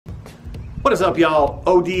What is up, y'all?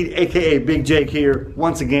 OD'd, aka Big Jake here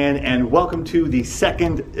once again, and welcome to the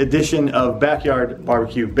second edition of Backyard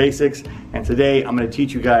Barbecue Basics. And today I'm going to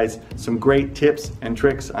teach you guys some great tips and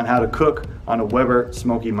tricks on how to cook on a Weber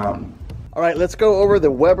Smokey Mountain. All right, let's go over the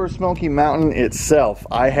Weber Smokey Mountain itself.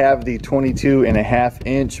 I have the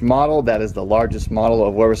 22.5-inch model. That is the largest model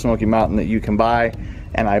of Weber Smokey Mountain that you can buy.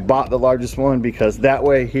 And I bought the largest one because that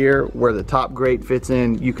way here, where the top grate fits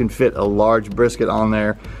in, you can fit a large brisket on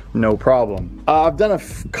there, no problem. I've done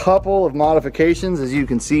a couple of modifications. As you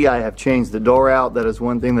can see, I have changed the door out. That is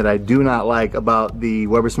one thing that I do not like about the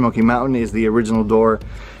Weber Smokey Mountain is the original door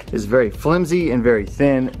is very flimsy and very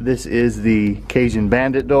thin. This is the Cajun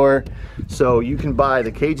Bandit door. So you can buy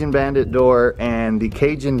the Cajun Bandit door and the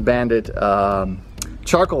Cajun Bandit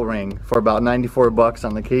charcoal ring for about 94 bucks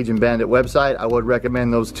on the Cajun Bandit website. I would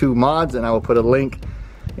recommend those two mods, and I will put a link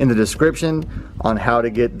in the description on how to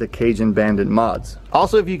get the Cajun Bandit mods.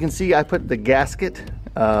 Also, if you can see, I put the gasket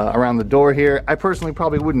around the door here. I personally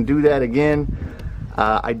probably wouldn't do that again.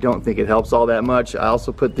 I don't think it helps all that much. I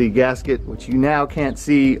also put the gasket, which you now can't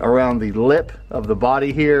see, around the lip of the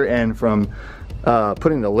body here, and from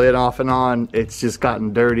putting the lid off and on, it's just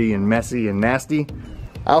gotten dirty and messy and nasty.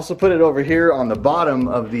 I also put it over here on the bottom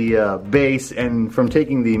of the base, and from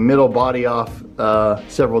taking the middle body off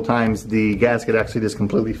several times, the gasket actually just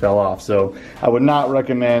completely fell off. So I would not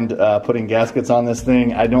recommend putting gaskets on this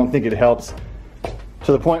thing. I don't think it helps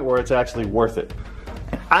to the point where it's actually worth it.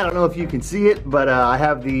 I don't know if you can see it, but I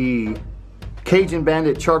have the Cajun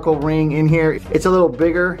Bandit charcoal ring in here. It's a little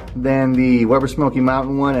bigger than the Weber Smokey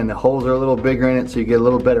Mountain one, and the holes are a little bigger in it, so you get a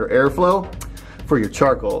little better airflow for your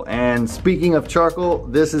charcoal. And speaking of charcoal,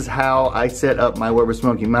 this is how I set up my Weber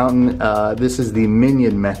Smokey Mountain. This is the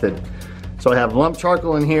minion method. So I have lump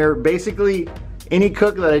charcoal in here. Basically, any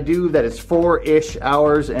cook that I do that is 4-ish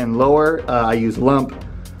hours and lower, I use lump,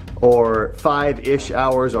 or 5-ish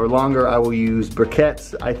hours or longer, I will use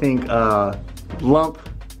briquettes. I think lump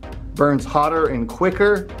burns hotter and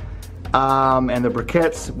quicker, and the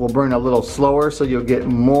briquettes will burn a little slower, so you'll get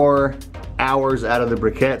more hours out of the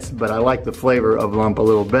briquettes, but I like the flavor of lump a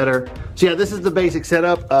little better. So yeah, this is the basic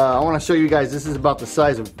setup. I want to show you guys, this is about the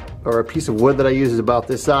size of, or a piece of wood that I use is about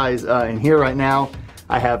this size. In here right now,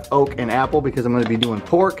 I have oak and apple because I'm going to be doing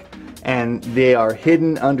pork, and they are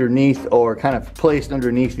hidden underneath or kind of placed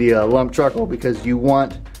underneath the lump charcoal because you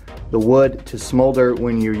want the wood to smolder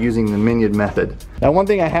when you're using the minion method. Now, one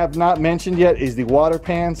thing I have not mentioned yet is the water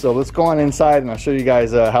pan. So let's go on inside and I'll show you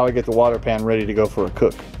guys how I get the water pan ready to go for a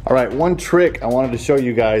cook. All right, one trick I wanted to show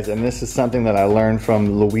you guys, and this is something that I learned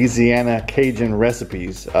from Louisiana Cajun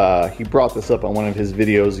Recipes. He brought this up on one of his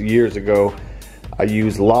videos years ago. I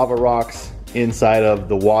use lava rocks inside of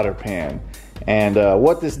the water pan. And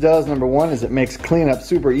what this does, number one, is it makes cleanup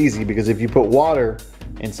super easy, because if you put water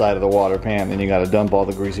inside of the water pan, then you got to dump all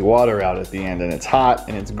the greasy water out at the end, and it's hot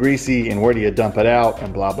and it's greasy, and where do you dump it out,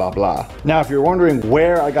 and blah blah blah. Now, if you're wondering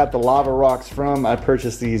where I got the lava rocks from, I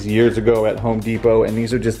purchased these years ago at Home Depot, and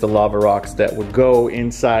these are just the lava rocks that would go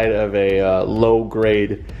inside of a low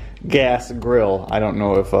grade gas grill. I don't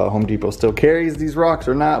know if Home Depot still carries these rocks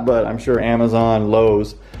or not, but I'm sure Amazon,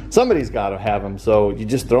 Lowe's, somebody's got to have them. So you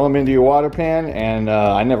just throw them into your water pan, and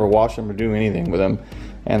I never wash them or do anything with them.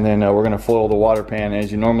 And then we're going to foil the water pan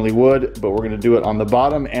as you normally would, but we're going to do it on the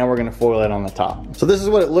bottom, and we're going to foil it on the top. So this is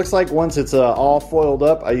what it looks like once it's all foiled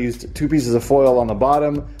up. I used 2 pieces of foil on the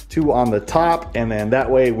bottom, 2 on the top, and then that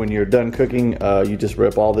way when you're done cooking, you just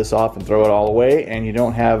rip all this off and throw it all away, and you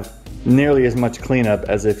don't have nearly as much cleanup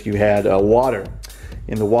as if you had water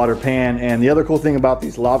in the water pan. And the other cool thing about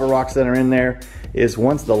these lava rocks that are in there is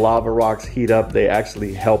once the lava rocks heat up, they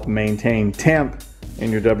actually help maintain temp in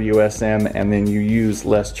your WSM, and then you use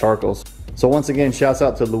less charcoal. So once again, shouts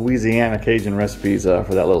out to Louisiana Cajun Recipes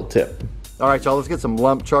for that little tip. All right, y'all, let's get some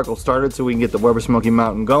lump charcoal started so we can get the Weber Smokey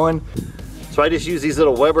Mountain going. So I just use these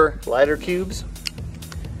little Weber lighter cubes,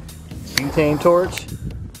 butane torch,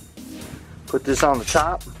 put this on the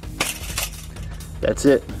top. That's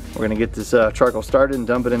it. We're gonna get this charcoal started and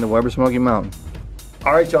dump it in the Weber Smokey Mountain.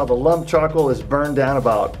 All right, y'all, the lump charcoal is burned down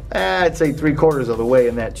about, I'd say 3/4 of the way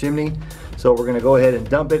in that chimney. So we're gonna go ahead and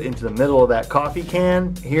dump it into the middle of that coffee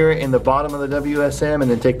can here in the bottom of the WSM, and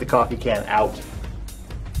then take the coffee can out.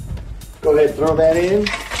 Go ahead and throw that in.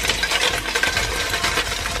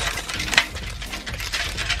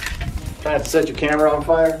 Try not to set your camera on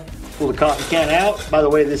fire. Pull the coffee can out. By the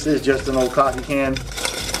way, this is just an old coffee can.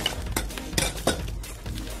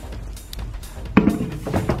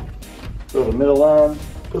 Throw the middle on.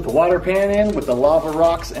 Put the water pan in with the lava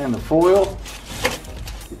rocks and the foil.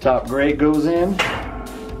 The top grate goes in.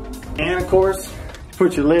 And of course,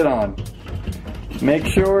 put your lid on. Make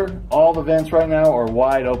sure all the vents right now are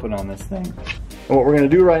wide open on this thing. And what we're going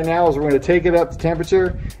to do right now is we're going to take it up to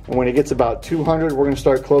temperature, and when it gets about 200, we're going to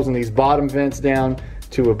start closing these bottom vents down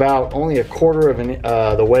to about only a quarter of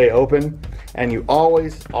the way open. And you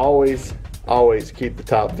always keep the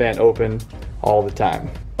top vent open all the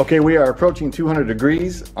time. Okay, we are approaching 200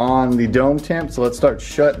 degrees on the dome temp, so let's start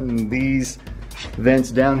shutting these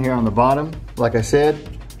vents down here on the bottom. Like I said,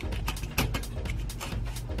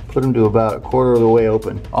 put them to about a quarter of the way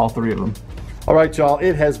open, all three of them. All right, y'all,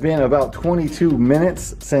 it has been about 22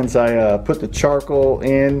 minutes since I put the charcoal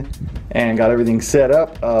in and got everything set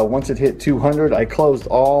up. Once it hit 200, I closed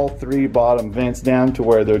all three bottom vents down to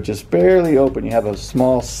where they're just barely open. You have a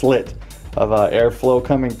small slit of airflow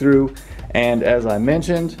coming through. And as I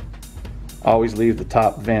mentioned, always leave the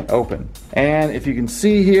top vent open. And if you can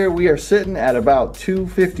see here, we are sitting at about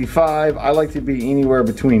 255. I like to be anywhere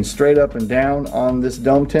between straight up and down on this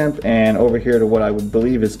dome temp and over here to what I would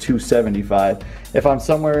believe is 275. If I'm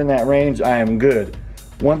somewhere in that range, I am good.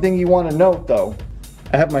 One thing you want to note though,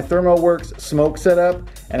 I have my ThermoWorks smoke set up,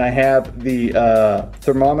 and I have the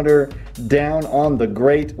thermometer down on the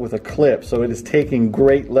grate with a clip, so it is taking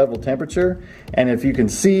grate level temperature. And if you can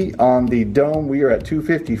see on the dome, we are at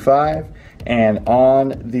 255, and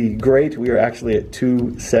on the grate we are actually at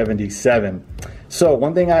 277. So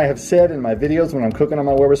one thing I have said in my videos when I'm cooking on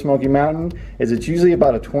my Weber Smoky Mountain is it's usually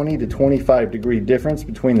about a 20 to 25 degree difference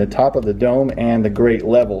between the top of the dome and the grate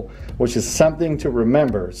level, which is something to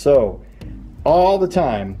remember. So all the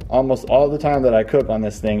time, almost all the time that I cook on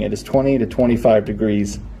this thing, it is 20 to 25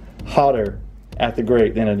 degrees hotter at the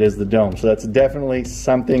grate than it is the dome. So that's definitely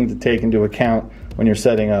something to take into account when you're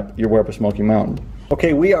setting up your Weber Smoky Mountain.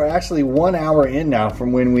 Okay, we are actually 1 hour in now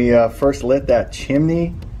from when we first lit that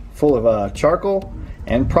chimney full of charcoal,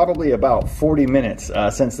 and probably about 40 minutes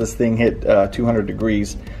since this thing hit 200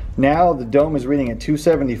 degrees. Now the dome is reading at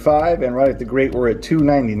 275, and right at the grate we're at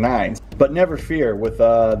 299. But never fear, with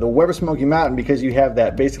the Weber Smoky Mountain, because you have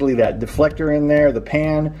that basically that deflector in there, the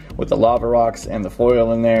pan with the lava rocks and the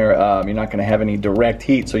foil in there, you're not going to have any direct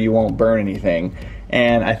heat, so you won't burn anything.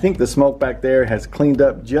 And I think the smoke back there has cleaned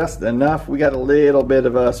up just enough. We got a little bit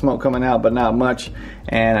of smoke coming out, but not much.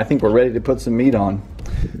 And I think we're ready to put some meat on.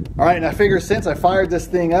 All right, and I figure since I fired this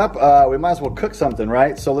thing up, we might as well cook something,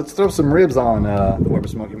 right? So let's throw some ribs on the Weber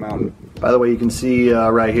Smoky Mountain. By the way, you can see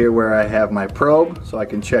right here where I have my probe, so I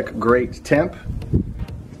can check grate temp.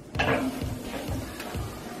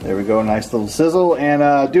 There we go, nice little sizzle.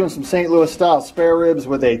 And doing some St. Louis style spare ribs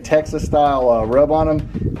with a Texas style rub on them.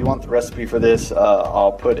 If you want the recipe for this,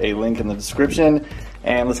 I'll put a link in the description.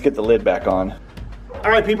 And let's get the lid back on.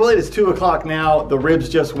 All right, people, it is 2 o'clock now. The ribs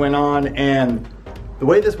just went on, and the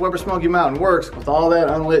way this Weber Smoky Mountain works, with all that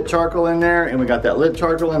unlit charcoal in there, and we got that lit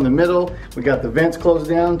charcoal in the middle, we got the vents closed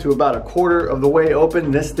down to about a quarter of the way open.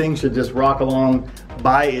 This thing should just rock along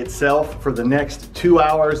by itself for the next 2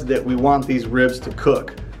 hours that we want these ribs to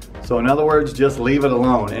cook. So in other words, just leave it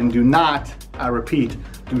alone, and do not, I repeat,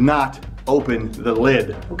 do not open the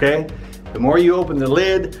lid, okay? The more you open the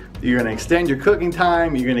lid, you're gonna extend your cooking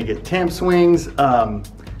time, you're gonna get temp swings.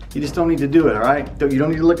 You just don't need to do it, all right? You don't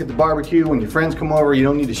need to look at the barbecue when your friends come over. You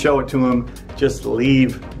don't need to show it to them. Just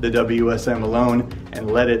leave the WSM alone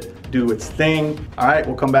and let it do its thing. All right,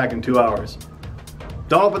 we'll come back in 2 hours.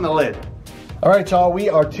 Don't open the lid. All right, y'all, we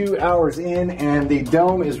are 2 hours in, and the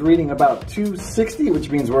dome is reading about 260,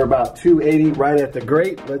 which means we're about 280 right at the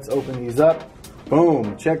grate. Let's open these up.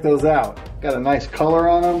 Boom, check those out. Got a nice color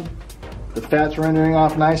on them. The fat's rendering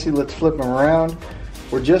off nicely. Let's flip them around.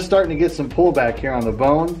 We're just starting to get some pullback here on the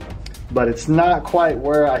bone, but it's not quite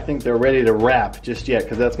where I think they're ready to wrap just yet,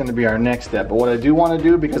 because that's going to be our next step. But what I do want to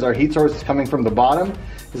do, because our heat source is coming from the bottom,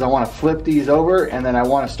 is I want to flip these over, and then I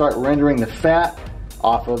want to start rendering the fat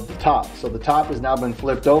off of the top. So the top has now been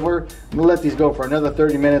flipped over. I'm gonna let these go for another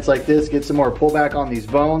 30 minutes like this, get some more pullback on these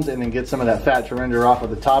bones, and then get some of that fat to render off of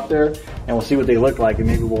the top there, and we'll see what they look like, and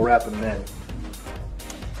maybe we'll wrap them then.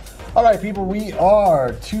 All right, people, we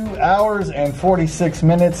are 2 hours and 46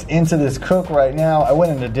 minutes into this cook right now. I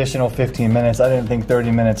went an additional 15 minutes. I didn't think 30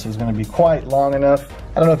 minutes was gonna be quite long enough.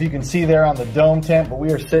 I don't know if you can see there on the dome temp, but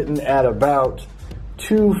we are sitting at about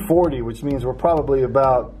 240, which means we're probably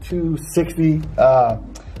about 260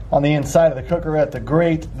 on the inside of the cooker at the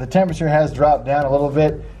grate. The temperature has dropped down a little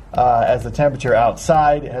bit as the temperature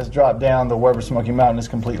outside has dropped down. The Weber Smoky Mountain is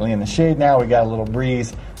completely in the shade now. We got a little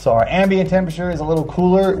breeze, so our ambient temperature is a little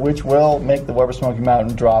cooler, which will make the Weber Smoky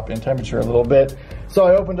Mountain drop in temperature a little bit. So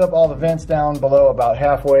I opened up all the vents down below about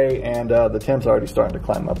halfway, and the temp's already starting to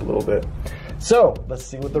climb up a little bit. So let's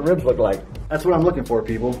see what the ribs look like. That's what I'm looking for,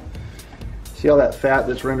 people. See all that fat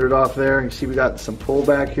that's rendered off there? You see we got some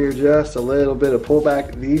pullback here, just a little bit of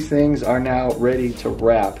pullback. These things are now ready to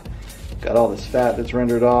wrap. Got all this fat that's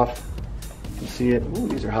rendered off. You can see it. Ooh,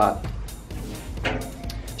 these are hot.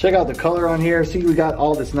 Check out the color on here. See, we got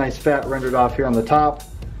all this nice fat rendered off here on the top.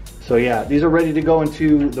 So yeah, these are ready to go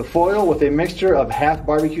into the foil with a mixture of half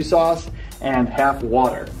barbecue sauce and half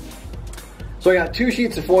water. So I got 2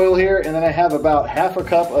 sheets of foil here, and then I have about half a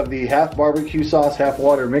cup of the half barbecue sauce, half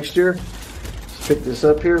water mixture. Just pick this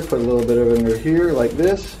up here, put a little bit of it under here like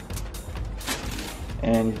this,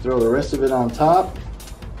 and you throw the rest of it on top.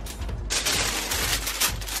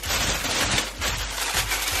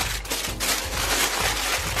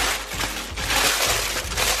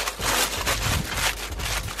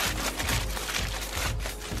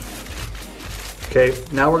 Okay,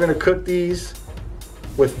 now we're gonna cook these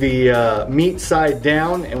with the meat side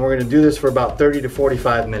down, and we're gonna do this for about 30 to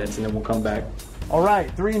 45 minutes, and then we'll come back. All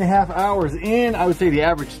right, 3.5 hours in. I would say the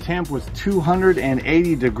average temp was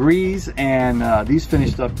 280 degrees, and these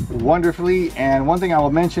finished up wonderfully. And one thing I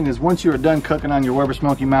will mention is once you are done cooking on your Weber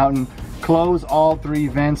Smoky Mountain, close all 3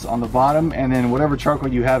 vents on the bottom, and then whatever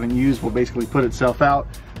charcoal you haven't used will basically put itself out.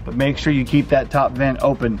 But make sure you keep that top vent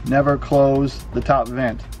open. Never close the top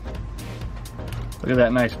vent. Look at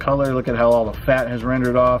that nice color. Look at how all the fat has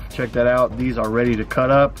rendered off. Check that out. These are ready to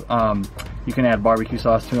cut up. You can add barbecue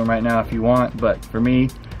sauce to them right now if you want, but for me,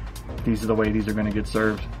 these are the way these are gonna get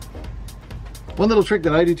served. One little trick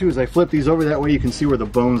that I do too is I flip these over, that way you can see where the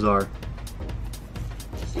bones are.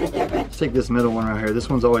 Let's take this middle one right here. This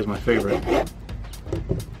one's always my favorite.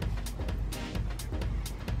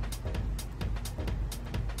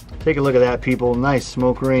 Take a look at that, people. Nice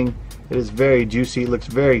smoke ring. It is very juicy. It looks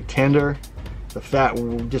very tender. The fat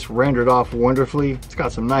just rendered off wonderfully. It's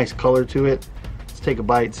got some nice color to it. Let's take a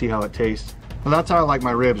bite and see how it tastes. Well, that's how I like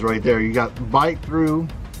my ribs right there. You got bite through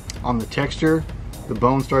on the texture. The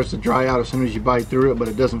bone starts to dry out as soon as you bite through it, but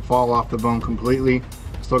it doesn't fall off the bone completely.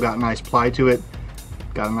 Still got nice ply to it.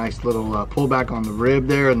 Got a nice little pullback on the rib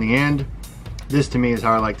there in the end. This to me is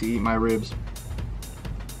how I like to eat my ribs.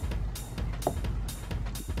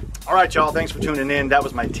 All right, y'all, thanks for tuning in. That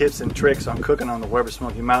was my tips and tricks on cooking on the Weber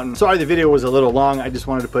Smoky Mountain. Sorry the video was a little long. I just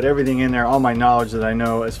wanted to put everything in there, all my knowledge that I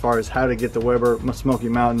know as far as how to get the Weber Smoky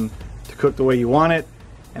Mountain to cook the way you want it.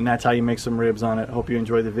 And that's how you make some ribs on it. Hope you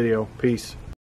enjoyed the video. Peace.